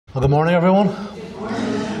Well, good morning, everyone.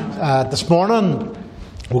 This morning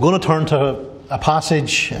we're going to turn to a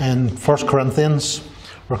passage in 1 Corinthians.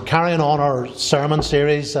 We're carrying on our sermon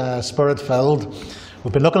series, Spirit-Filled.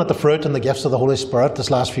 We've been looking at the fruit and the gifts of the Holy Spirit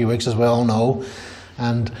this last few weeks, as we all know.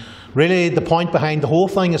 And really the point behind the whole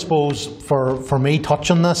thing, I suppose, for me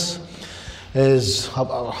touching this is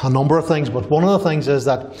a number of things. But one of the things is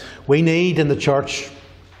that we need in the church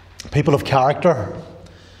people of character,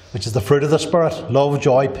 which is the fruit of the Spirit: love,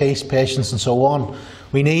 joy, peace, patience, and so on.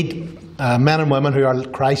 We need men and women who are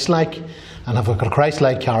Christ-like and have a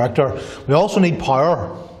Christ-like character. We also need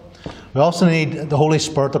power. We also need the Holy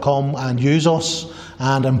Spirit to come and use us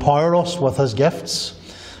and empower us with His gifts.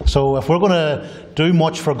 So if we're going to do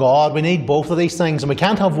much for God, we need both of these things, and we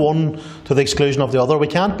can't have one to the exclusion of the other. We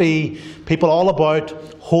can't be people all about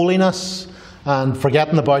holiness and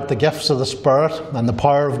forgetting about the gifts of the Spirit and the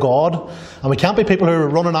power of God. And we can't be people who are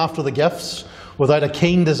running after the gifts without a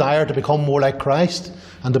keen desire to become more like Christ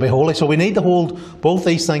and to be holy. So we need to hold both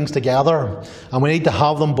these things together, and we need to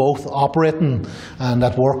have them both operating and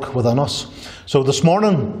at work within us. So this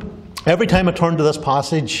morning, every time I turn to this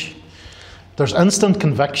passage, there's instant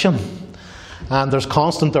conviction and there's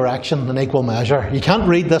constant direction in equal measure. You can't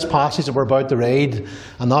read this passage that we're about to read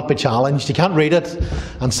and not be challenged. You can't read it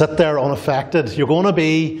and sit there unaffected. You're going to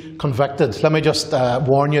be convicted. Let me just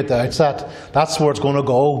warn you at the outset. That's where it's going to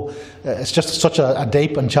go. It's just such a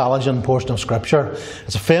deep and challenging portion of Scripture.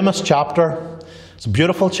 It's a famous chapter. It's a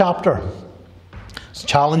beautiful chapter. It's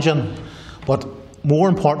challenging. But more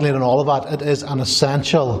importantly than all of that, it is an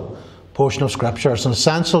essential portion of Scripture. It's an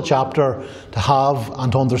essential chapter to have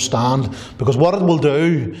and to understand, because what it will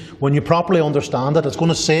do when you properly understand it, it's going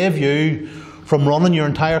to save you from running your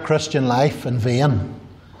entire Christian life in vain,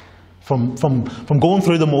 from going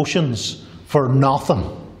through the motions for nothing,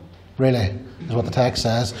 really, is what the text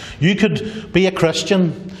says. You could be a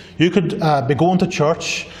Christian, you could be going to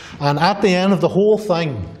church, and at the end of the whole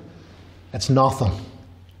thing, it's nothing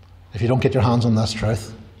if you don't get your hands on this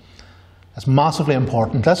truth. It's massively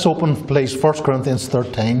important. Let's open, please, 1 Corinthians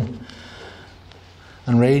 13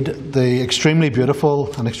 and read the extremely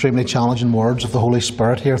beautiful and extremely challenging words of the Holy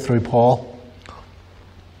Spirit here through Paul.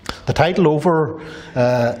 The title over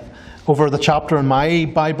the chapter in my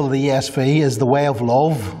Bible, the ESV, is The Way of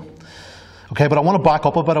Love. Okay, but I want to back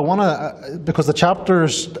up a bit. Because the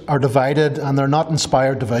chapters are divided and they're not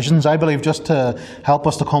inspired divisions. I believe just to help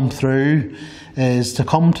us to come through is to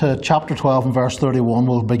come to chapter 12 and verse 31.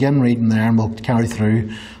 We'll begin reading there and we'll carry through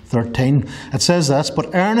 13. It says this: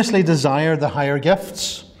 "But earnestly desire the higher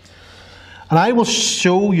gifts, and I will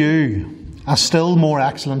show you a still more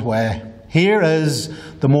excellent way." Here is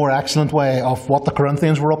the more excellent way of what the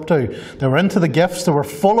Corinthians were up to. They were into the gifts. They were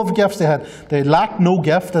full of gifts. They lacked no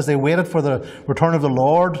gift as they waited for the return of the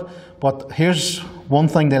Lord. But here's one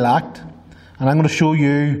thing they lacked. And I'm going to show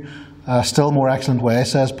you a still more excellent way,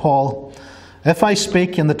 says Paul. "If I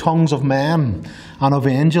speak in the tongues of men and of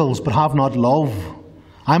angels, but have not love,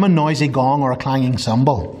 I'm a noisy gong or a clanging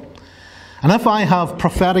cymbal. And if I have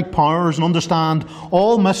prophetic powers and understand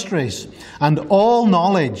all mysteries and all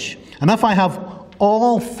knowledge, and if I have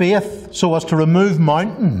all faith so as to remove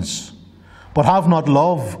mountains, but have not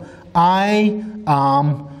love, I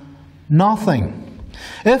am nothing.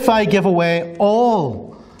 If I give away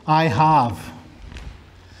all I have,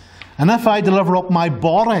 and if I deliver up my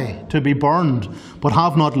body to be burned, but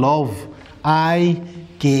have not love, I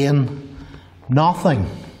gain nothing."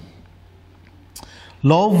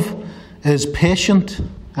 Love is patient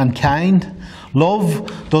and kind. Love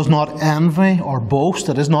does not envy or boast.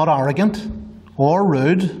 It is not arrogant or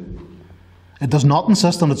rude. It does not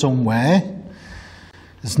insist on its own way.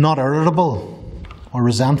 It's not irritable or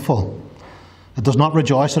resentful. It does not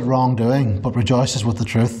rejoice at wrongdoing, but rejoices with the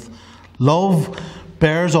truth. Love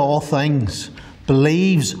bears all things,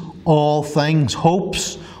 believes all things,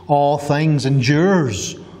 hopes all things,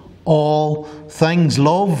 endures all things.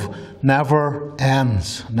 Love never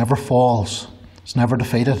ends, never falls. It's never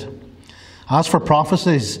defeated. As for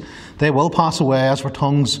prophecies, they will pass away. As for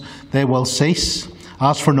tongues, they will cease.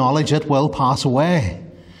 As for knowledge, it will pass away.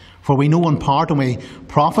 For we know in part and we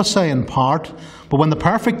prophesy in part. But when the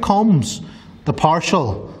perfect comes, the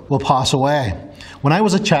partial will pass away. When I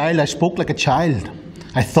was a child, I spoke like a child.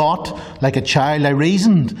 I thought like a child. I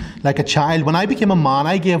reasoned like a child. When I became a man,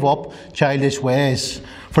 I gave up childish ways.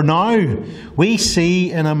 For now we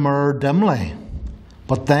see in a mirror dimly,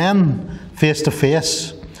 but then face to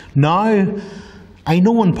face. Now I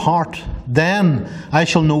know in part, then I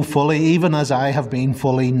shall know fully, even as I have been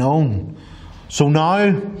fully known. So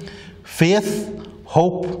now faith,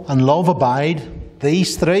 hope and love abide,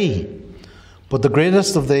 these three. But the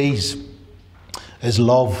greatest of these is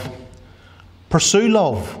love. Pursue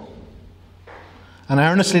love and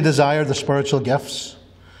earnestly desire the spiritual gifts,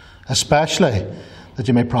 especially that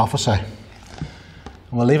you may prophesy.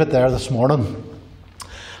 And we'll leave it there this morning.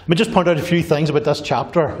 Let me just point out a few things about this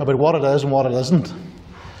chapter, about what it is and what it isn't.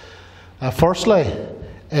 Firstly,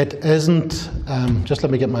 it isn't, just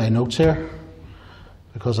let me get my notes here,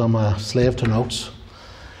 because I'm a slave to notes.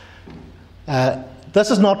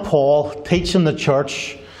 This is not Paul teaching the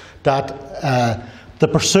church that the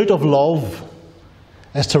pursuit of love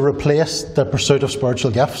is to replace the pursuit of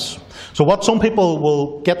spiritual gifts. So what some people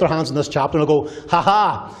will get their hands on this chapter and they'll go,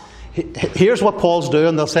 ha, here's what Paul's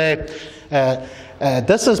doing. They'll say,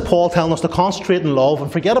 this is Paul telling us to concentrate in love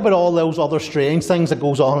and forget about all those other strange things that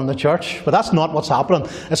goes on in the church. But that's not what's happening.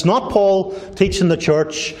 It's not Paul teaching the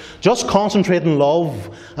church, just concentrate in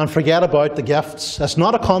love and forget about the gifts. It's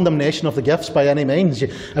not a condemnation of the gifts by any means.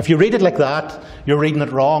 If you read it like that, you're reading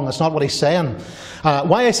it wrong. It's not what he's saying.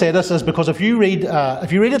 Why I say this is because if you read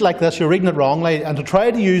it like this, you're reading it wrongly. And to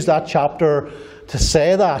try to use that chapter to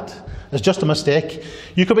say that is just a mistake.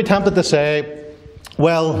 You could be tempted to say,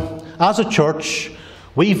 well, as a church,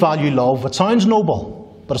 we value love. It sounds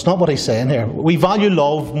noble, but it's not what he's saying here. We value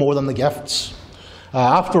love more than the gifts.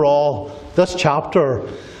 After all, this chapter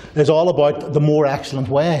is all about the more excellent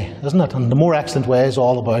way, isn't it? And the more excellent way is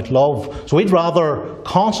all about love. So we'd rather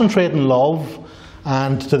concentrate on love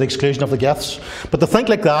and to the exclusion of the gifts. But to think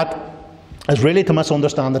like that is really to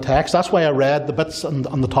misunderstand the text. That's why I read the bits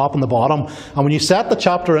on the top and the bottom. And when you set the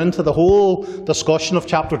chapter into the whole discussion of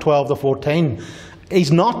chapter 12 to 14,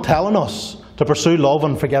 he's not telling us to pursue love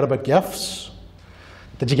and forget about gifts.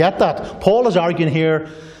 Did you get that? Paul is arguing here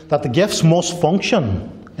that the gifts must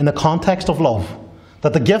function in the context of love.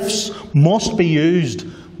 That the gifts must be used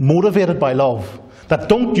motivated by love. That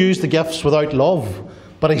don't use the gifts without love.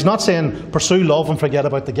 But he's not saying pursue love and forget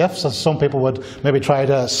about the gifts, as some people would maybe try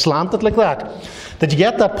to slant it like that. Did you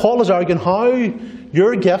get that? Paul is arguing how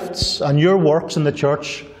your gifts and your works in the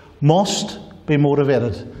church must be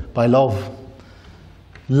motivated by love.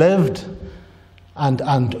 Lived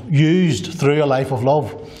and used through a life of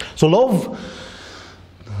love. So love,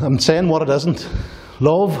 I'm saying what it isn't.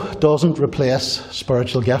 Love doesn't replace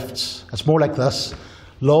spiritual gifts. It's more like this.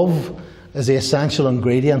 Love is the essential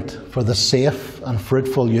ingredient for the safe and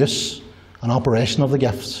fruitful use and operation of the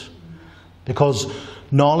gifts. Because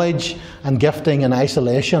knowledge and gifting in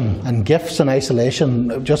isolation, and gifts in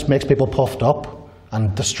isolation, just makes people puffed up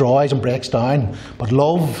and destroys and breaks down. But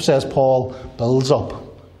love, says Paul, builds up,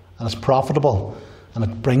 and it's profitable, and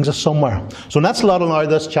it brings us somewhere. So let's not allow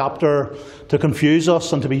this chapter to confuse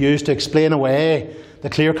us and to be used to explain away the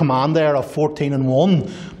clear command there of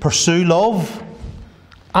 14:1. Pursue love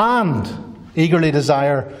and eagerly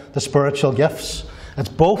desire the spiritual gifts. It's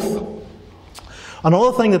both.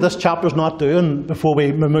 Another thing that this chapter is not doing before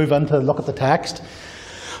we move into look at the text,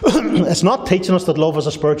 it's not teaching us that love is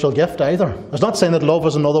a spiritual gift either. It's not saying that love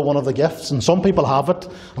is another one of the gifts, and some people have it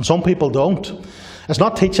and some people don't. It's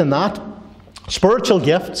not teaching that. Spiritual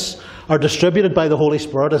gifts are distributed by the Holy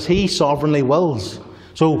Spirit as He sovereignly wills.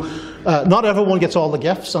 So not everyone gets all the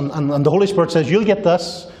gifts, and the Holy Spirit says, you'll get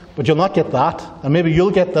this, but you'll not get that. And maybe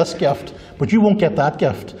you'll get this gift, but you won't get that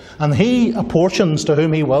gift. And He apportions to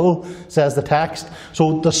whom He will, says the text.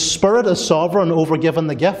 So the Spirit is sovereign over giving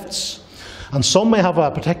the gifts. And some may have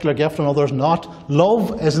a particular gift and others not.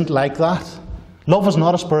 Love isn't like that. Love is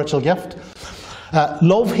not a spiritual gift.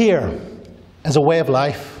 Love here is a way of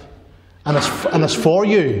life. And it's for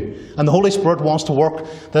you. And the Holy Spirit wants to work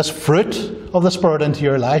this fruit of the Spirit into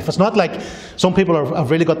your life. It's not like some people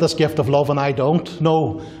have really got this gift of love and I don't.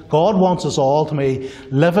 No, God wants us all to be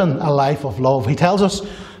living a life of love. He tells us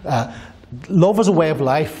love is a way of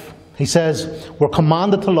life. He says we're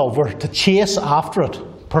commanded to love. We're to chase after it.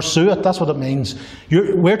 Pursue it. That's what it means.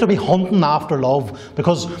 We're to be hunting after love.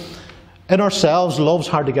 Because in ourselves, love's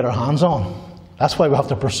hard to get our hands on. That's why we have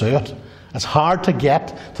to pursue it. It's hard to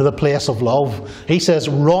get to the place of love. He says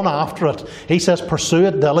run after it. He says pursue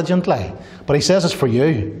it diligently. But He says it's for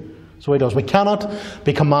you. So He does. We cannot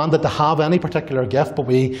be commanded to have any particular gift, but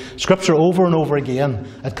Scripture over and over again,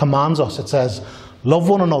 it commands us. It says love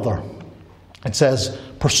one another. It says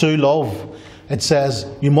pursue love. It says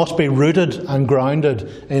you must be rooted and grounded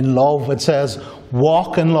in love. It says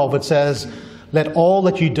walk in love. It says let all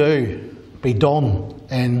that you do be done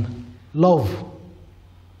in love.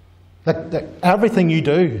 That everything you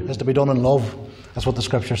do is to be done in love. That's what the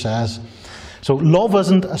Scripture says. So love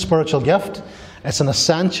isn't a spiritual gift. It's an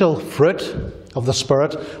essential fruit of the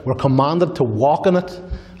Spirit. We're commanded to walk in it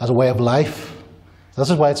as a way of life. This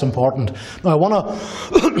is why it's important. Now I want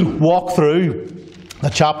to walk through the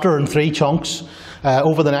chapter in 3 chunks.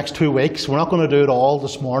 over the next 2 weeks. We're not going to do it all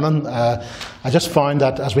this morning. I just found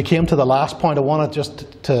that as we came to the last point, I wanted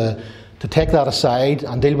just to take that aside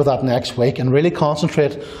and deal with that next week and really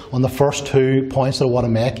concentrate on the first 2 points that I want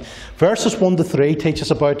to make. Verses 1 to 3 teach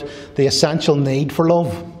us about the essential need for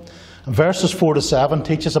love. And verses 4 to 7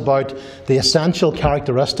 teach us about the essential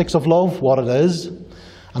characteristics of love, what it is.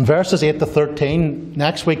 And verses 8 to 13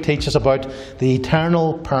 next week teach us about the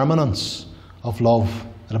eternal permanence of love.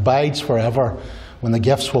 It abides forever when the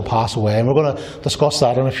gifts will pass away. And we're going to discuss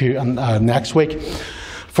that next week.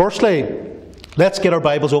 Firstly, let's get our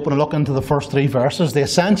Bibles open and look into the first 3 verses. The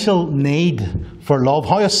essential need for love.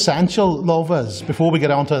 How essential love is. Before we get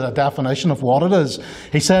on to the definition of what it is.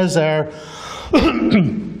 He says there,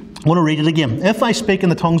 I want to read it again. If I speak in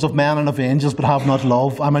the tongues of men and of angels but have not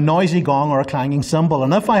love, I'm a noisy gong or a clanging cymbal.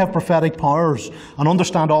 And if I have prophetic powers and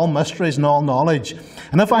understand all mysteries and all knowledge,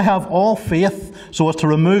 and if I have all faith so as to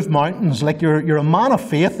remove mountains, like you're a man of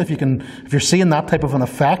faith if you're seeing that type of an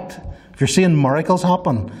effect, if you're seeing miracles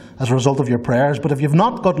happen as a result of your prayers. But if you've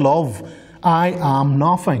not got love, I am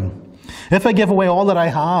nothing. If I give away all that I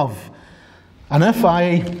have, and if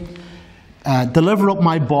I deliver up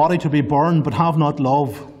my body to be burned but have not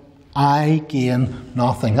love, I gain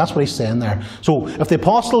nothing. That's what he's saying there. So if the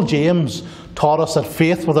Apostle James taught us that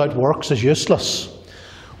faith without works is useless,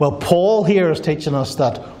 well, Paul here is teaching us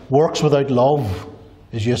that works without love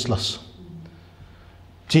is useless.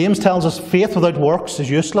 James tells us faith without works is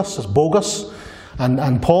useless, is bogus.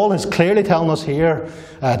 And Paul is clearly telling us here,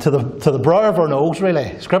 to the brow of our nose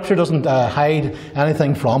really, Scripture doesn't hide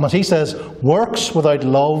anything from us. He says works without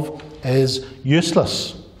love is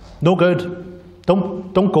useless. No good.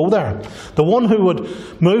 Don't go there. The one who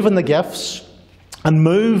would move in the gifts and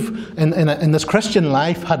move in this Christian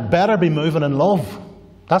life had better be moving in love.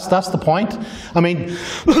 That's the point. I mean,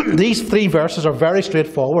 these 3 verses are very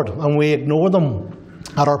straightforward and we ignore them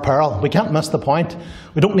at our peril. We can't miss the point.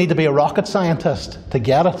 We don't need to be a rocket scientist to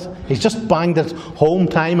get it. He's just banged it home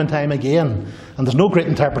time and time again, and there's no great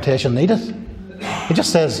interpretation needed. He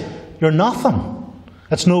just says, you're nothing.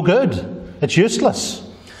 It's no good. It's useless.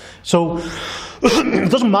 So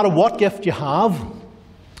it doesn't matter what gift you have,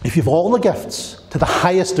 if you've all the gifts to the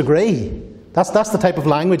highest degree. That's the type of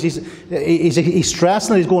language he's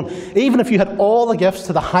stressing. He's going, even if you had all the gifts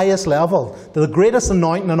to the highest level, to the greatest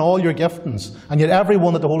anointing in all your giftings, and yet every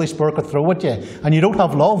one that the Holy Spirit could throw at you, and you don't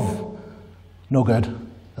have love, no good.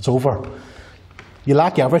 It's over. You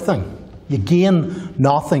lack everything. You gain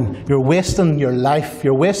nothing. You're wasting your life.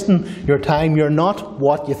 You're wasting your time. You're not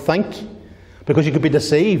what you think. Because you could be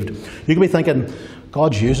deceived. You could be thinking,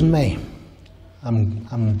 God's using me.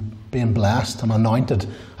 I'm being blessed. I'm anointed.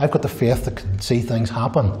 I've got the faith that can see things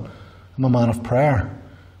happen. I'm a man of prayer.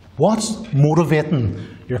 What's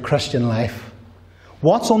motivating your Christian life?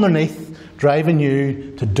 What's underneath driving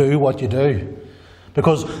you to do what you do?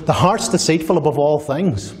 Because the heart's deceitful above all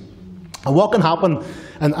things. And what can happen,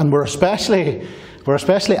 and we're especially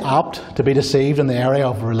apt to be deceived in the area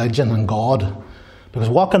of religion and God. Because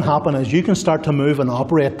what can happen is you can start to move and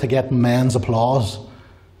operate to get men's applause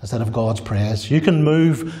instead of God's praise. You can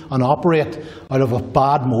move and operate out of a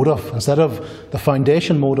bad motive instead of the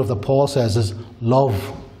foundation motive that Paul says is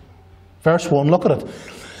love. Verse 1, look at it.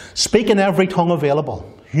 Speak in every tongue available,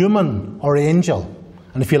 human or angel.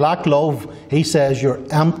 And if you lack love, he says you're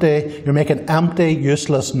empty, you're making empty,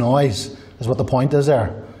 useless noise, is what the point is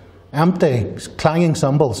there. Empty, clanging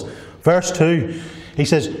cymbals. Verse 2, he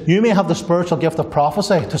says, you may have the spiritual gift of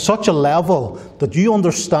prophecy to such a level that you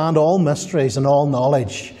understand all mysteries and all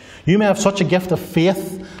knowledge. You may have such a gift of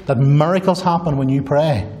faith that miracles happen when you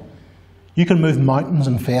pray. You can move mountains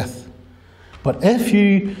in faith. But if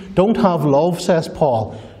you don't have love, says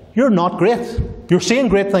Paul, you're not great. You're seeing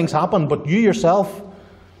great things happen, but you yourself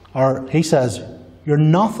are, he says, you're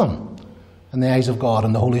nothing in the eyes of God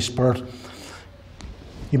and the Holy Spirit.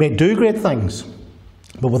 You may do great things,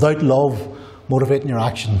 but without love motivating your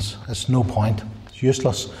actions, it's no point. It's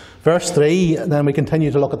useless. Verse 3, and then we continue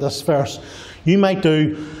to look at this verse. You might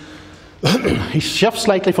do, he shifts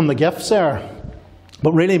slightly from the gifts there,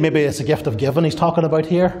 but really maybe it's a gift of giving he's talking about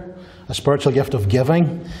here. A spiritual gift of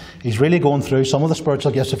giving. He's really going through some of the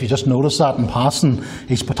spiritual gifts. If you just notice that in passing,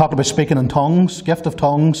 he's talking about speaking in tongues, gift of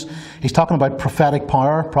tongues. He's talking about prophetic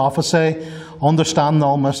power, prophecy, understanding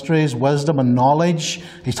all mysteries, wisdom and knowledge.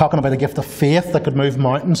 He's talking about a gift of faith that could move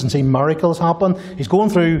mountains and see miracles happen. He's going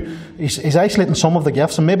through, he's isolating some of the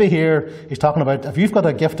gifts, and maybe here he's talking about if you've got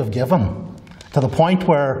a gift of giving to the point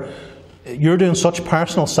where you're doing such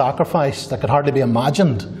personal sacrifice that could hardly be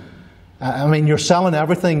imagined. I mean, you're selling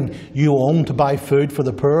everything you own to buy food for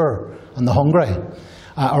the poor and the hungry.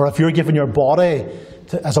 Or if you're giving your body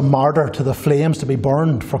as a martyr to the flames to be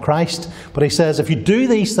burned for Christ. But he says, if you do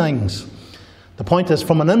these things, the point is,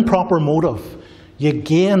 from an improper motive, you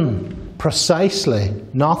gain precisely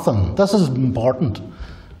nothing. This is important.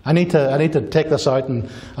 I need to take this out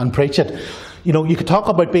and preach it. You know, you could talk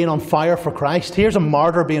about being on fire for Christ. Here's a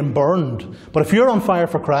martyr being burned. But if you're on fire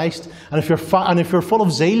for Christ, and if you're full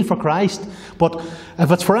of zeal for Christ, but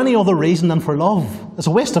if it's for any other reason than for love, it's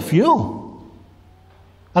a waste of fuel.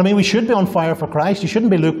 I mean, we should be on fire for Christ. You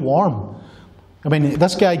shouldn't be lukewarm. I mean,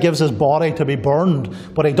 this guy gives his body to be burned,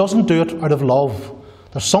 but he doesn't do it out of love.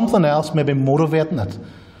 There's something else maybe motivating it.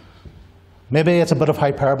 Maybe it's a bit of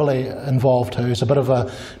hyperbole involved too. It's a bit of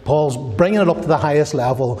Paul's bringing it up to the highest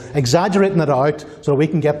level, exaggerating it out so that we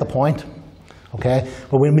can get the point. Okay?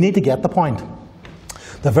 But we need to get the point.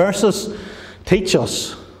 The verses teach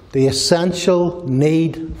us the essential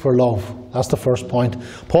need for love. That's the first point.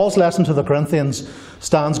 Paul's lesson to the Corinthians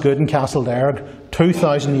stands good in Castlederg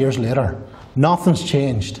 2,000 years later. Nothing's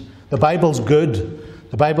changed. The Bible's good.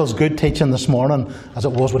 The Bible's good teaching this morning as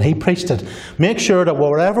it was when he preached it. Make sure that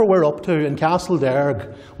wherever we're up to in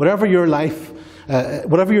Castlederg, whatever your life,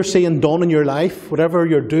 whatever you're seeing done in your life, whatever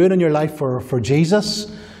you're doing in your life for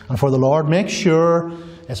Jesus and for the Lord, make sure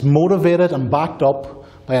it's motivated and backed up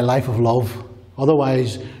by a life of love.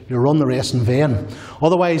 Otherwise, you run the race in vain.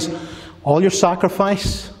 Otherwise, all your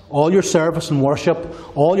sacrifice, all your service and worship,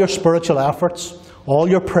 all your spiritual efforts, all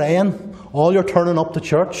your praying, all your turning up to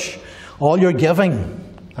church, all your giving,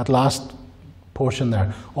 that last portion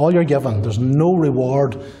there, all your giving, there's no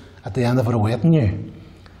reward at the end of it awaiting you.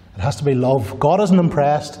 It has to be love. God isn't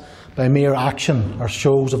impressed by mere action or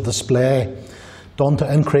shows of display done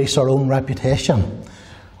to increase our own reputation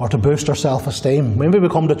or to boost our self-esteem. Maybe we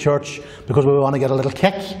come to church because we want to get a little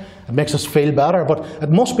kick. It makes us feel better, but it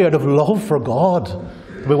must be out of love for God.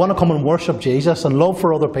 We want to come and worship Jesus, and love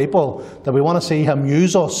for other people, that we want to see him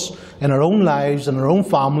use us in our own lives, in our own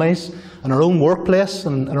families, in our own workplace,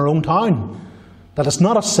 and in our own town. That it's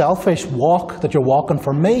not a selfish walk that you're walking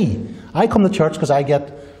for me. I come to church because I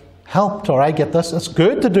get helped, or I get this. It's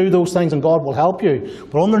good to do those things and God will help you.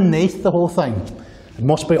 But underneath the whole thing, it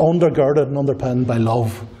must be undergirded and underpinned by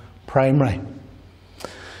love, primary.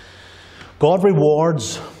 God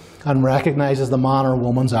rewards and recognises the man or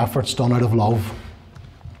woman's efforts done out of love.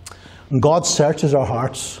 And God searches our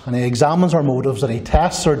hearts and he examines our motives, and he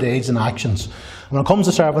tests our deeds and actions. And when it comes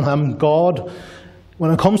to serving him, God,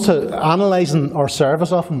 when it comes to analysing our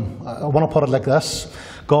service of him, I want to put it like this: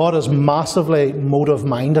 God is massively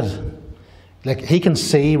motive-minded. Like, he can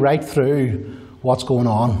see right through what's going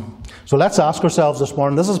on. So let's ask ourselves this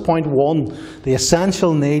morning, this is point one, the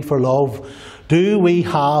essential need for love. Do we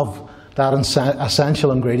have that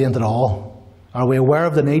essential ingredient at all? Are we aware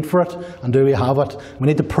of the need for it, and do we have it? We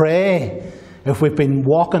need to pray if we've been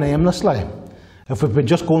walking aimlessly, if we've been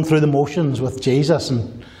just going through the motions with Jesus.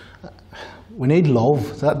 And we need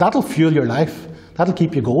love. That'll fuel your life. That'll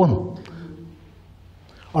keep you going.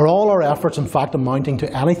 Are all our efforts in fact amounting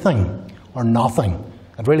to anything or nothing?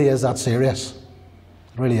 It really is that serious.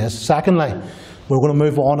 It really is. Secondly, we're going to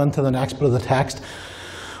move on into the next bit of the text.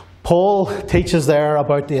 Paul teaches there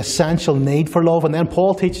about the essential need for love, and then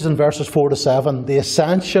Paul teaches in verses 4 to 7 the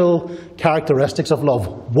essential characteristics of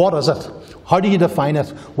love. What is it? How do you define it?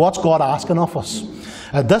 What's God asking of us?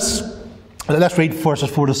 Let's read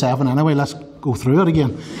verses 4 to 7 anyway. Let's go through it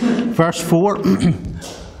again. Verse 4,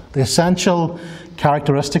 the essential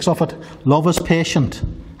characteristics of it. Love is patient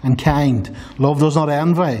and kind. Love does not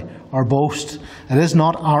envy or boast. It is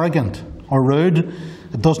not arrogant or rude.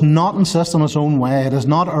 It does not insist on its own way. It is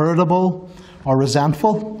not irritable or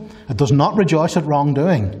resentful. It does not rejoice at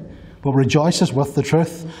wrongdoing, but rejoices with the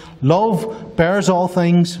truth. Love bears all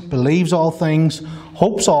things, believes all things,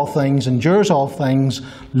 hopes all things, endures all things.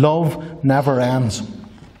 Love never ends.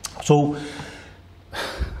 So,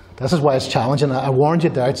 this is why it's challenging. I warned you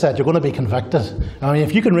at the outset, you're going to be convicted. I mean,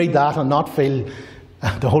 if you can read that and not feel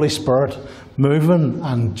the Holy Spirit moving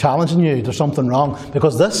and challenging you, there's something wrong.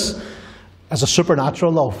 Because this is a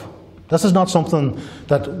supernatural love. This is not something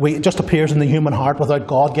that just appears in the human heart without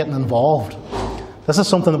God getting involved. This is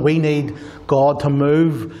something that we need God to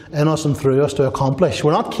move in us and through us to accomplish.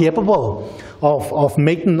 We're not capable of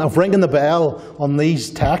ringing the bell on these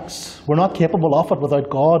texts. We're not capable of it without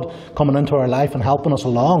God coming into our life and helping us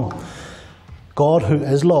along. God, who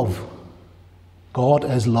is love. God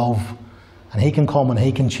is love. And he can come and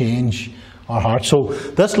he can change our hearts. So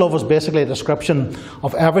this love is basically a description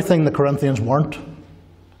of everything the Corinthians weren't.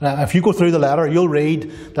 If you go through the letter, you'll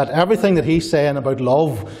read that everything that he's saying about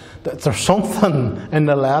love, that there's something in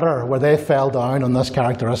the letter where they fell down on this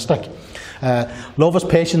characteristic. Love is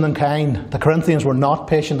patient and kind. The Corinthians were not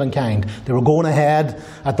patient and kind. They were going ahead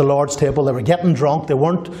at the Lord's table. They were getting drunk. They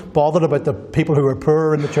weren't bothered about the people who were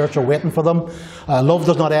poor in the church or waiting for them. Love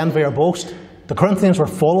does not envy or boast. The Corinthians were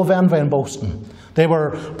full of envy and boasting. They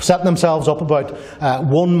were setting themselves up about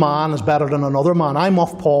one man is better than another man. I'm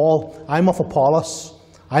of Paul. I'm of Apollos.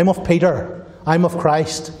 I'm of Peter. I'm of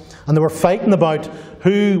Christ. And they were fighting about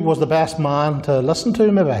who was the best man to listen to,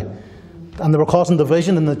 maybe. And they were causing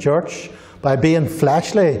division in the church by being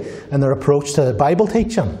fleshly in their approach to Bible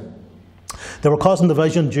teaching. They were causing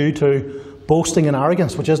division due to boasting and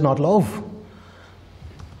arrogance, which is not love.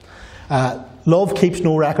 Love keeps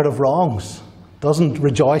no record of wrongs, doesn't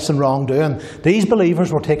rejoice in wrongdoing. These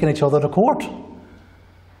believers were taking each other to court.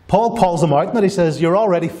 Paul calls them out and he says, you're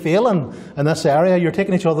already failing in this area, you're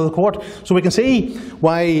taking each other to court. So we can see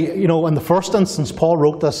why, in the first instance, Paul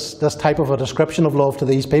wrote this type of a description of love to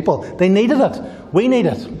these people. They needed it. We need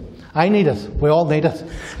it. I need it. We all need it.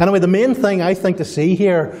 Anyway, the main thing I think to see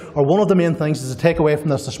here, or one of the main things is to take away from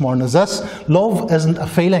this morning, is this: love isn't a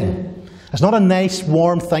feeling. It's not a nice,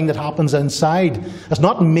 warm thing that happens inside. It's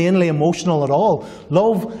not mainly emotional at all.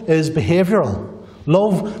 Love is behavioural.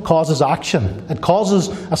 Love causes action. It causes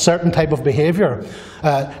a certain type of behaviour.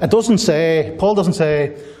 Paul doesn't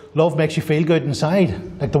say, love makes you feel good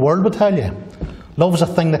inside, like the world would tell you. Love is a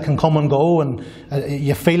thing that can come and go, and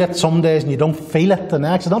you feel it some days and you don't feel it the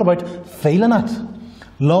next. It's not about feeling it.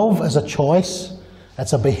 Love is a choice.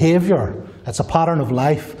 It's a behaviour. It's a pattern of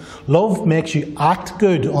life. Love makes you act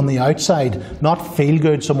good on the outside, not feel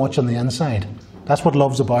good so much on the inside. That's what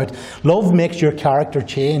love's about. Love makes your character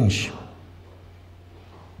change.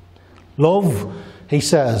 Love, he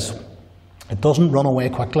says, it doesn't run away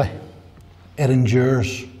quickly. It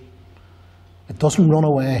endures. It doesn't run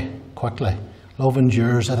away quickly. Love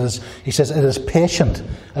endures. He says it is patient.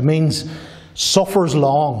 It means suffers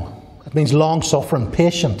long. It means long suffering.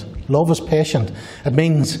 Patient. Love is patient. It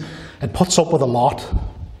means it puts up with a lot.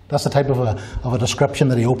 That's the type of a description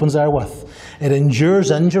that he opens there with. It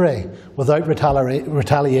endures injury without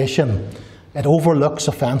retaliation. It overlooks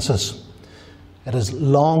offences. It is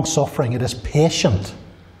long-suffering. It is patient.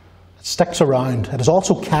 It sticks around. It is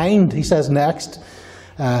also kind, he says next.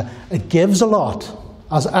 It gives a lot.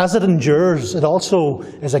 As it endures, it also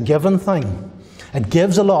is a given thing. It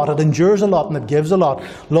gives a lot, it endures a lot, and it gives a lot.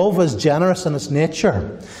 Love is generous in its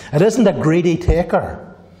nature. It isn't a greedy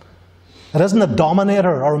taker. It isn't a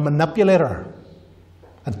dominator or a manipulator.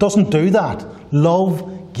 It doesn't do that.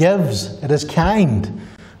 Love gives. It is kind.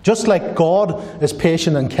 Just like God is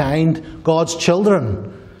patient and kind, God's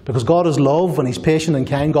children, because God is love and He's patient and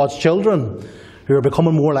kind, God's children who are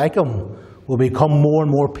becoming more like Him will become more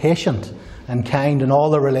and more patient and kind in all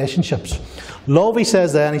their relationships. Love, he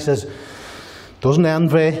says then, doesn't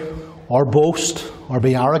envy or boast or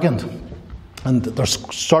be arrogant. And there's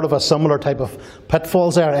sort of a similar type of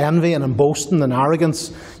pitfalls there, envy and boasting and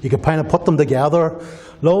arrogance. You could kind of put them together.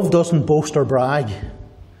 Love doesn't boast or brag.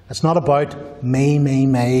 It's not about me.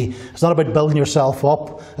 It's not about building yourself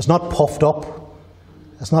up. It's not puffed up.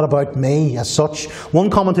 It's not about me as such. One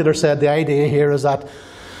commentator said the idea here is that,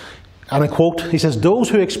 and I quote, he says, those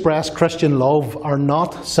who express Christian love are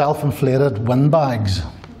not self-inflated windbags.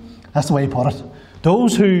 That's the way he put it.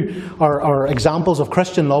 Those who are examples of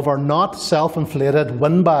Christian love are not self-inflated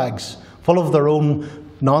windbags, full of their own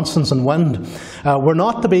nonsense and wind. We're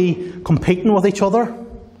not to be competing with each other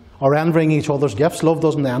or envying each other's gifts. Love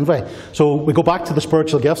doesn't envy. So we go back to the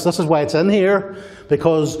spiritual gifts. This is why it's in here,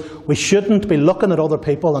 because we shouldn't be looking at other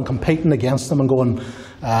people and competing against them and going,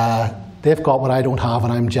 they've got what I don't have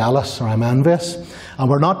and I'm jealous or I'm envious. And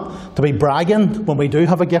we're not to be bragging when we do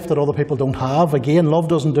have a gift that other people don't have. Again, love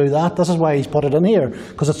doesn't do that. This is why he's put it in here,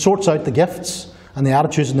 because it sorts out the gifts and the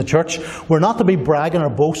attitudes in the church. We're not to be bragging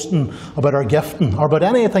or boasting about our gifting or about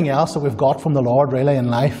anything else that we've got from the Lord really in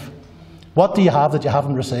life. What do you have that you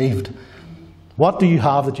haven't received? What do you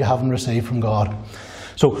have that you haven't received from God?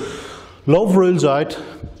 So, love rules out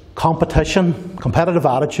competition, competitive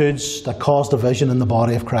attitudes that cause division in the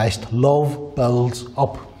body of Christ. Love builds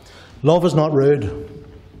up. Love is not rude.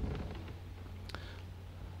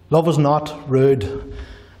 Love is not rude.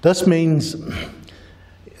 This means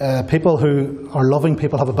people who are loving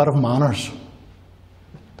people have a bit of manners,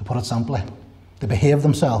 to put it simply. They behave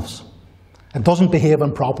themselves. It doesn't behave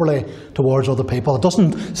improperly towards other people. It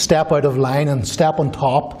doesn't step out of line and step on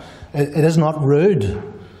top. It is not rude.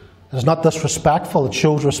 It is not disrespectful. It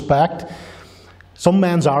shows respect. Some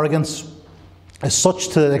men's arrogance is such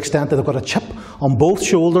to the extent that they've got a chip on both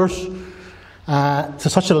shoulders to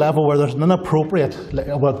such a level where there's an inappropriate,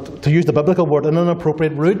 well, to use the biblical word, an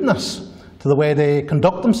inappropriate rudeness to the way they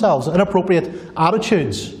conduct themselves, inappropriate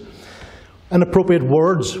attitudes, inappropriate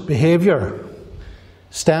words, behaviour,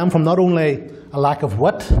 stem from not only a lack of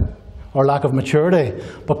wit or lack of maturity,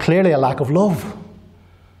 but clearly a lack of love.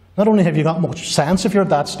 Not only have you got much sense if you're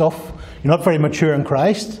that stuff, you're not very mature in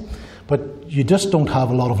Christ, but you just don't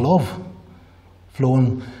have a lot of love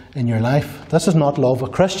flowing in your life. This is not love. A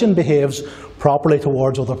Christian behaves properly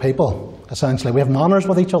towards other people, essentially. We have manners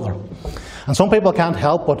with each other. And some people can't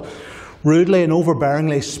help but rudely and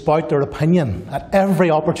overbearingly spout their opinion at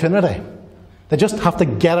every opportunity. They just have to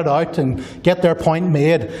get it out and get their point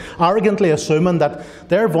made, arrogantly assuming that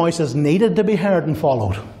their voice is needed to be heard and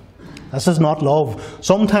followed. This is not love.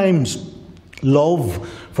 Sometimes love,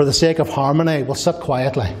 for the sake of harmony, will sit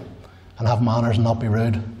quietly and have manners and not be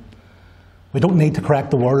rude. We don't need to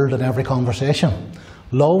correct the world in every conversation.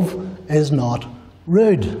 Love is not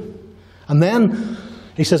rude. And then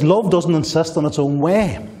he says love doesn't insist on its own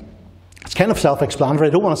way. It's kind of self-explanatory.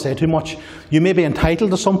 I don't want to say too much. You may be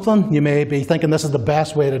entitled to something. You may be thinking this is the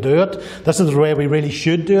best way to do it. This is the way we really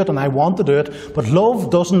should do it and I want to do it. But love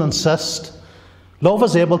doesn't insist. Love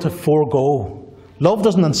is able to forego. Love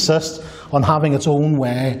doesn't insist on having its own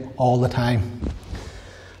way all the time.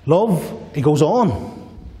 Love, he goes on.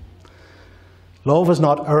 Love is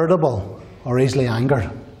not irritable or easily angered.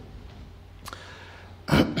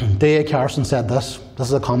 D.A. Carson said this. This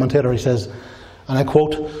is a commentator. He says, and I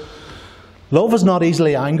quote, "Love is not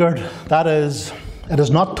easily angered. That is, it is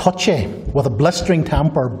not touchy with a blistering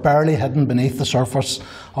temper barely hidden beneath the surface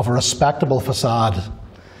of a respectable facade,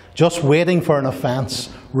 just waiting for an offence,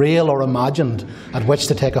 real or imagined, at which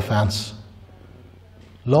to take offence.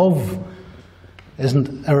 Love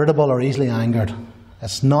isn't irritable or easily angered.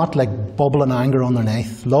 It's not like bubbling anger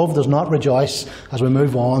underneath. Love does not rejoice as we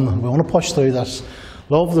move on. We want to push through this.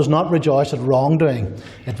 Love does not rejoice at wrongdoing.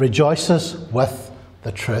 It rejoices with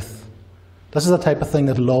the truth." This is the type of thing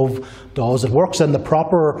that love does. It works in the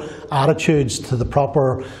proper attitudes to the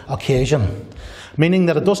proper occasion. Meaning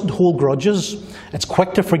that it doesn't hold grudges, it's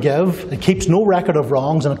quick to forgive, it keeps no record of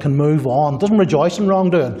wrongs, and it can move on. It doesn't rejoice in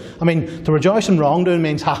wrongdoing. I mean, to rejoice in wrongdoing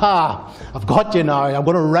means, ha, I've got you now, I'm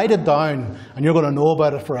going to write it down, and you're going to know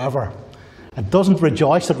about it forever. It doesn't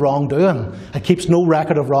rejoice at wrongdoing. It keeps no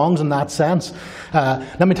record of wrongs in that sense.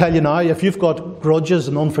 Let me tell you now, if you've got grudges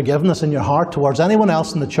and unforgiveness in your heart towards anyone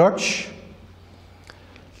else in the church,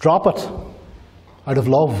 drop it out of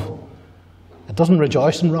love. It doesn't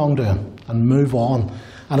rejoice in wrongdoing, and move on.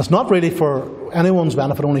 And it's not really for anyone's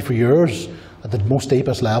benefit, only for yours at the most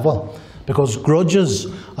deepest level. Because grudges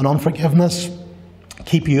and unforgiveness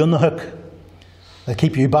keep you on the hook. They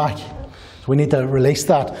keep you back. So we need to release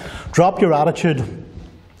that. Drop your attitude.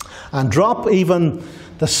 And drop even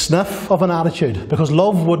the sniff of an attitude. Because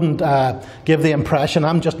love wouldn't give the impression,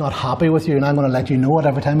 I'm just not happy with you and I'm going to let you know it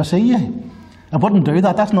every time I see you. I wouldn't do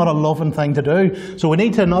that. That's not a loving thing to do. So we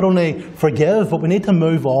need to not only forgive, but we need to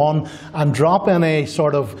move on and drop any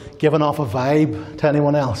sort of giving off a vibe to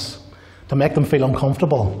anyone else to make them feel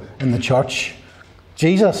uncomfortable in the church.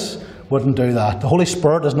 Jesus wouldn't do that. The Holy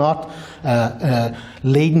Spirit is not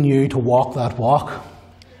leading you to walk that walk.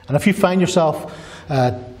 And if you find yourself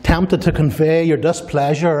tempted to convey your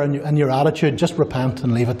displeasure and your attitude, just repent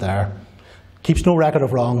and leave it there. Keeps no record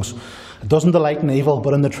of wrongs. It doesn't delight in evil,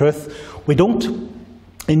 but in the truth. We don't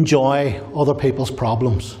enjoy other people's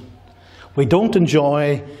problems. We don't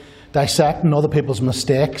enjoy dissecting other people's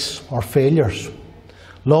mistakes or failures.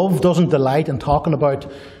 Love doesn't delight in talking about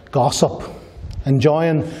gossip,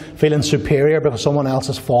 enjoying feeling superior because someone else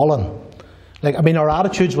has fallen. Our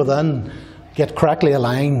attitudes within get correctly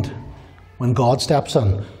aligned when God steps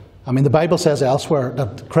in. The Bible says elsewhere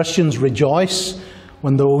that Christians rejoice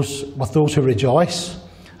with those who rejoice,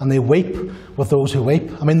 and they weep with those who weep.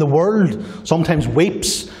 The world sometimes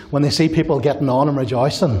weeps when they see people getting on and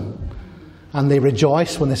rejoicing, and they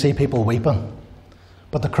rejoice when they see people weeping.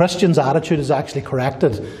 But the Christian's attitude is actually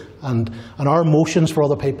corrected, and our emotions for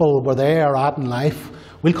other people, where they are at in life,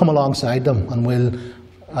 we'll come alongside them and we'll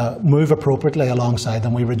move appropriately alongside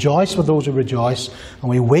them. We rejoice with those who rejoice, and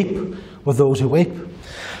we weep with those who weep.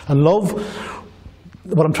 And love,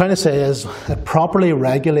 what I'm trying to say is, it properly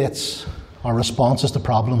regulates our responses to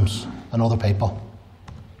problems and other people.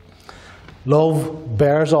 Love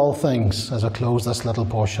bears all things, as I close this little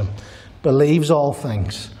portion, believes all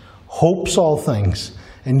things, hopes all things,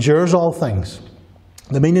 endures all things.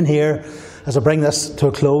 The meaning here, as I bring this to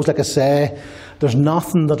a close, like I say, there's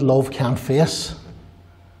nothing that love can't face.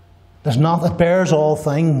 It bears all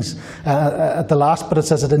things. At the last bit it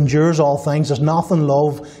says it endures all things. There's nothing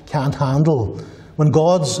love can't handle. When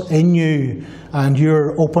God's in you and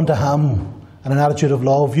you're open to Him in an attitude of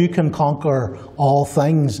love, you can conquer all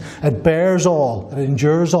things. It bears all, it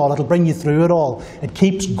endures all, it'll bring you through it all. It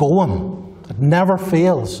keeps going. It never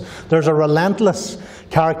fails. There's a relentless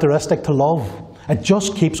characteristic to love. It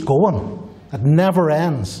just keeps going. It never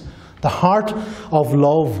ends. The heart of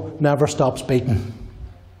love never stops beating.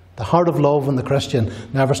 The heart of love in the Christian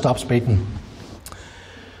never stops beating.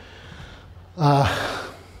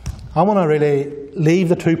 I want to really leave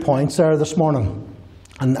the 2 points there this morning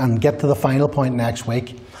and get to the final point next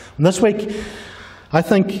week. And this week, I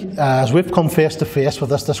think, as we've come face to face with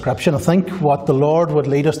this description, I think what the Lord would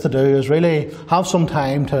lead us to do is really have some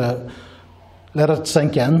time to let it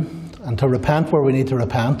sink in and to repent where we need to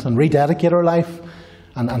repent and rededicate our life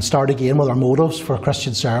and start again with our motives for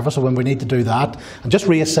Christian service when we need to do that, and just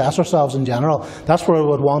reassess ourselves in general. That's where I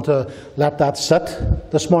would want to let that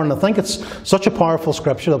sit this morning. I think it's such a powerful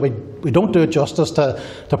scripture that we don't do it justice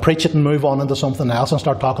to preach it and move on into something else and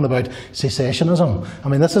start talking about cessationism. I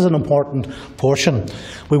mean, this is an important portion.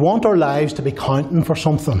 We want our lives to be counting for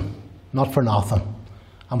something, not for nothing.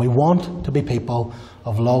 And we want to be people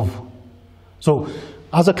of love. So,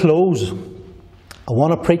 as I close, I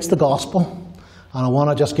want to preach the gospel. And I want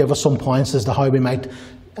to just give us some points as to how we might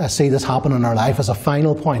see this happen in our life as a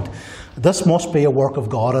final point. This must be a work of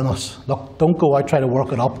God in us. Look, don't go out trying to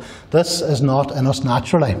work it up. This is not in us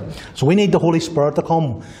naturally. So we need the Holy Spirit to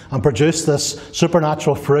come and produce this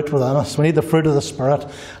supernatural fruit within us. We need the fruit of the Spirit.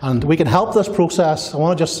 And we can help this process. I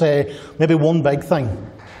want to just say maybe one big thing.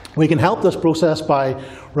 We can help this process by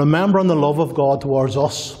remembering the love of God towards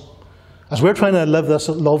us. As we're trying to live this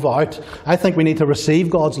love out, I think we need to receive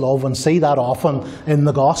God's love and see that often in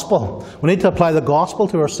the gospel. We need to apply the gospel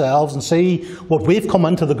to ourselves and see what we've come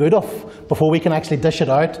into the good of before we can actually dish it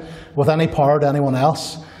out with any power to anyone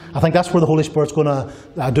else. I think that's where the Holy Spirit's going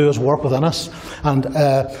to do His work within us. And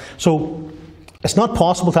so it's not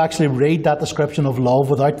possible to actually read that description of love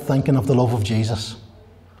without thinking of the love of Jesus.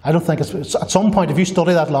 I don't think it's at some point, if you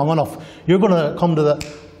study that long enough, you're going to come to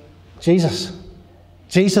the Jesus.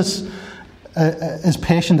 Jesus is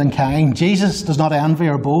patient and kind. Jesus does not envy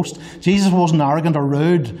or boast. Jesus wasn't arrogant or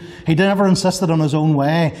rude. He never insisted on His own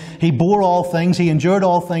way. He bore all things. He endured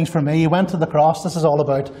all things for me. He went to the cross. This is all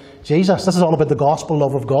about Jesus. This is all about the gospel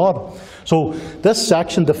love of God. So this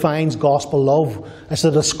section defines gospel love. It's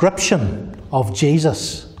a description of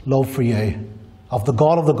Jesus' love for you, of the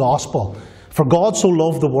God of the gospel. For God so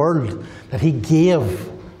loved the world that He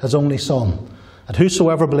gave His only Son, that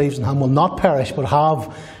whosoever believes in Him will not perish but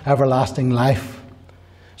have everlasting life.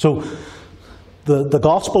 So the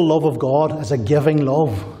gospel love of God is a giving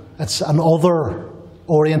love. It's an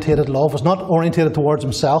other-orientated love. It's not orientated towards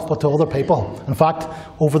Himself but to other people. In fact,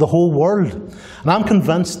 over the whole world. And I'm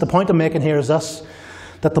convinced, the point I'm making here is this,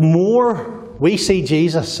 that the more we see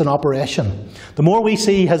Jesus in operation, the more we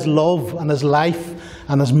see His love and His life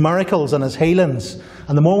and His miracles and His healings,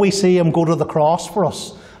 and the more we see Him go to the cross for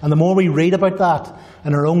us, and the more we read about that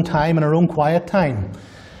in our own time, in our own quiet time,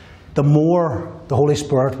 the more the Holy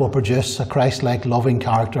Spirit will produce a Christ-like loving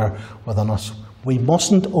character within us. We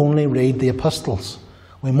mustn't only read the epistles.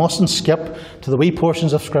 We mustn't skip to the wee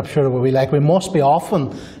portions of Scripture where we like. We must be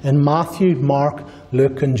often in Matthew, Mark,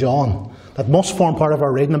 Luke and John. That must form part of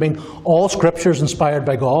our reading. I mean, all Scripture is inspired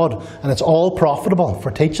by God and it's all profitable for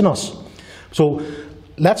teaching us. So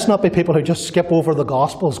let's not be people who just skip over the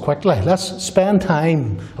Gospels quickly. Let's spend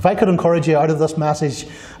time. If I could encourage you out of this message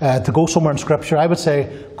to go somewhere in Scripture, I would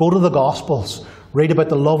say go to the Gospels. Read about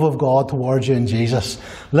the love of God towards you in Jesus.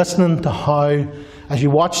 Listening to how, as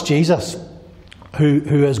you watch Jesus, who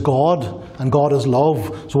is God and God is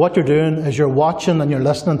love. So what you're doing is you're watching and you're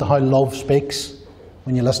listening to how love speaks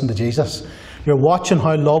when you listen to Jesus. You're watching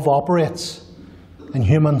how love operates in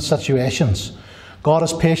human situations. God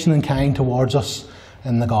is patient and kind towards us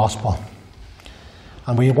in the gospel.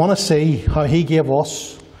 And we want to see how He gave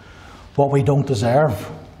us what we don't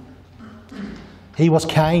deserve. He was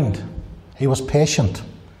kind. He was patient.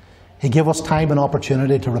 He gave us time and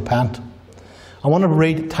opportunity to repent. I want to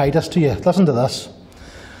read Titus to you. Listen to this.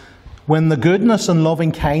 When the goodness and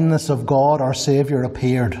loving kindness of God our Saviour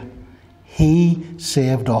appeared, He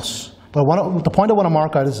saved us. But the point I want to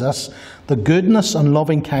mark out is this. The goodness and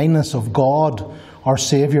loving kindness of God our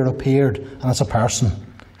Saviour appeared, and it's a person.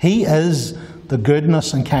 He is the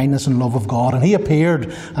goodness and kindness and love of God. And He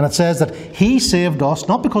appeared, and it says that He saved us,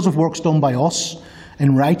 not because of works done by us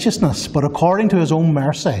in righteousness, but according to His own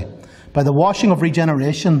mercy, by the washing of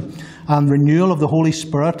regeneration and renewal of the Holy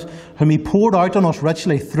Spirit, whom He poured out on us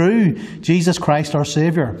richly through Jesus Christ our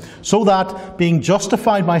Saviour, so that, being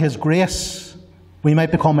justified by His grace, we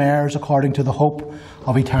might become heirs according to the hope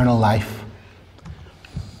of eternal life.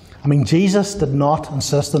 I mean, Jesus did not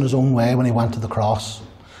insist on his own way when he went to the cross.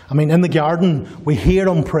 I mean, in the garden, we hear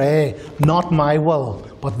him pray, not my will,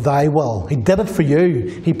 but thy will. He did it for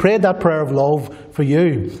you. He prayed that prayer of love for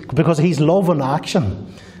you because he's love in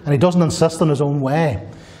action and he doesn't insist on his own way.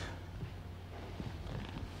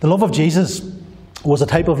 The love of Jesus was a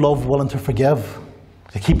type of love willing to forgive,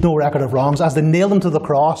 to keep no record of wrongs. As they nailed him to the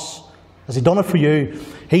cross, as he done it for you,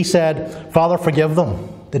 he said, Father, forgive them.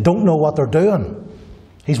 They don't know what they're doing.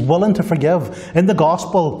 He's willing to forgive. In the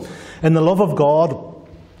gospel, in the love of God,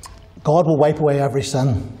 God will wipe away every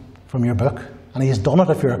sin from your book. And he has done it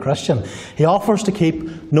if you're a Christian. He offers to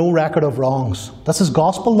keep no record of wrongs. This is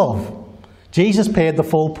gospel love. Jesus paid the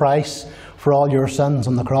full price for all your sins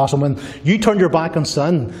on the cross. And when you turned your back on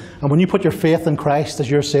sin, and when you put your faith in Christ as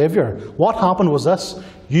your Saviour, what happened was this: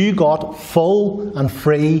 you got full and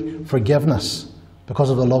free forgiveness because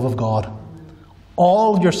of the love of God.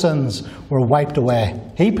 All your sins were wiped away.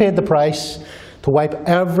 He paid the price to wipe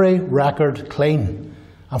every record clean.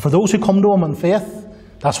 And for those who come to him in faith,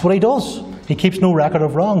 that's what he does. He keeps no record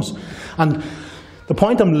of wrongs. And the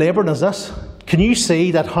point I'm labouring is this: can you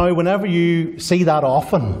see that how whenever you see that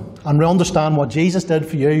often and understand what Jesus did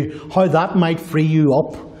for you, how that might free you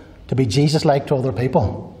up to be Jesus-like to other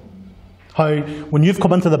people? How when you've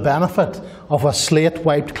come into the benefit of a slate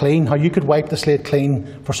wiped clean, how you could wipe the slate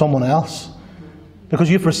clean for someone else. Because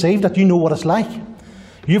you've received it, you know what it's like.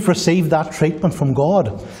 You've received that treatment from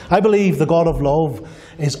God. I believe the God of love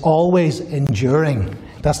is always enduring.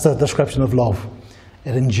 That's the description of love.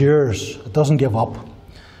 It endures. It doesn't give up.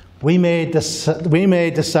 We may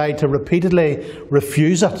decide to repeatedly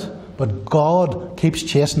refuse it, but God keeps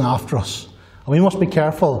chasing after us. And we must be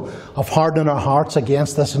careful of hardening our hearts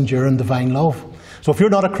against this enduring divine love. So if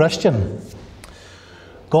you're not a Christian,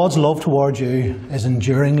 God's love towards you is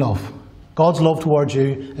enduring love. God's love towards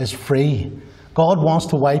you is free. God wants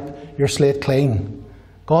to wipe your slate clean.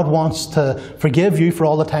 God wants to forgive you for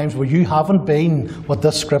all the times where you haven't been what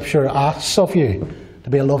this scripture asks of you, to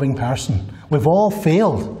be a loving person. We've all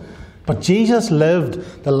failed. But Jesus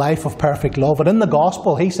lived the life of perfect love. And in the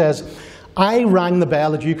gospel, he says, I rang the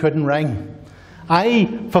bell that you couldn't ring. I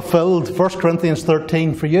fulfilled 1 Corinthians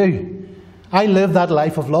 13 for you. I lived that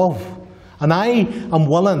life of love. And I am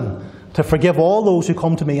willing to forgive all those who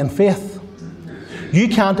come to me in faith. You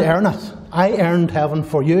can't earn it. I earned heaven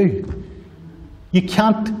for you. You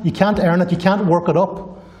can't earn it. You can't work it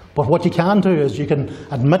up. But what you can do is you can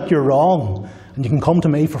admit you're wrong and you can come to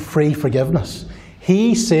me for free forgiveness.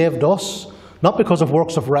 He saved us, not because of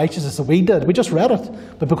works of righteousness that we did. We just read it.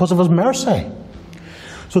 But because of his mercy.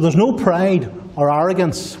 So there's no pride or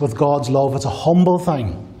arrogance with God's love. It's a humble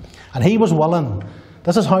thing. And he was willing.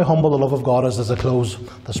 This is how humble the love of God is as I close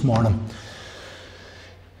this morning.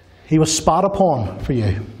 He was spat upon for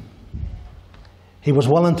you. He was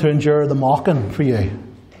willing to endure the mocking for you.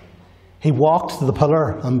 He walked to the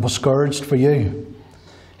pillar and was scourged for you.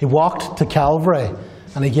 He walked to Calvary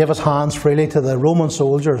and he gave his hands freely to the Roman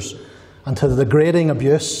soldiers and to the degrading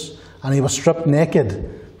abuse, and he was stripped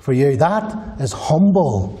naked for you. That is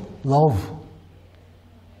humble love.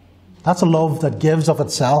 That's a love that gives of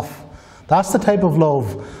itself. That's the type of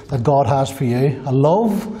love that God has for you. A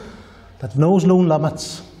love that knows no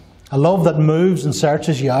limits. A love that moves and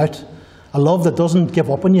searches you out. A love that doesn't give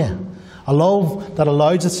up on you. A love that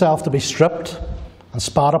allows itself to be stripped and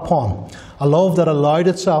spat upon. A love that allowed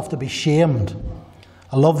itself to be shamed.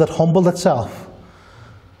 A love that humbled itself.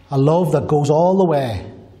 A love that goes all the way.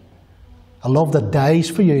 A love that dies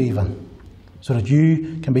for you even, so that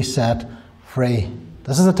you can be set free.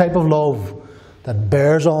 This is the type of love that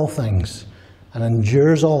bears all things and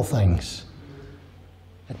endures all things.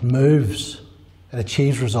 It moves. It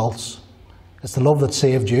achieves results. It's the love that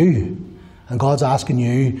saved you. And God's asking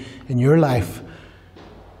you in your life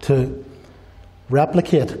to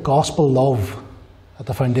replicate gospel love at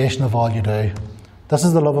the foundation of all you do. This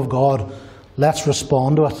is the love of God. Let's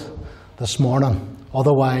respond to it this morning.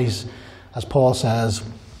 Otherwise, as Paul says,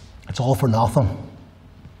 it's all for nothing.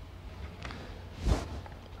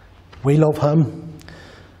 We love him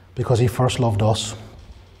because he first loved us.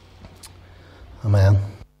 Amen.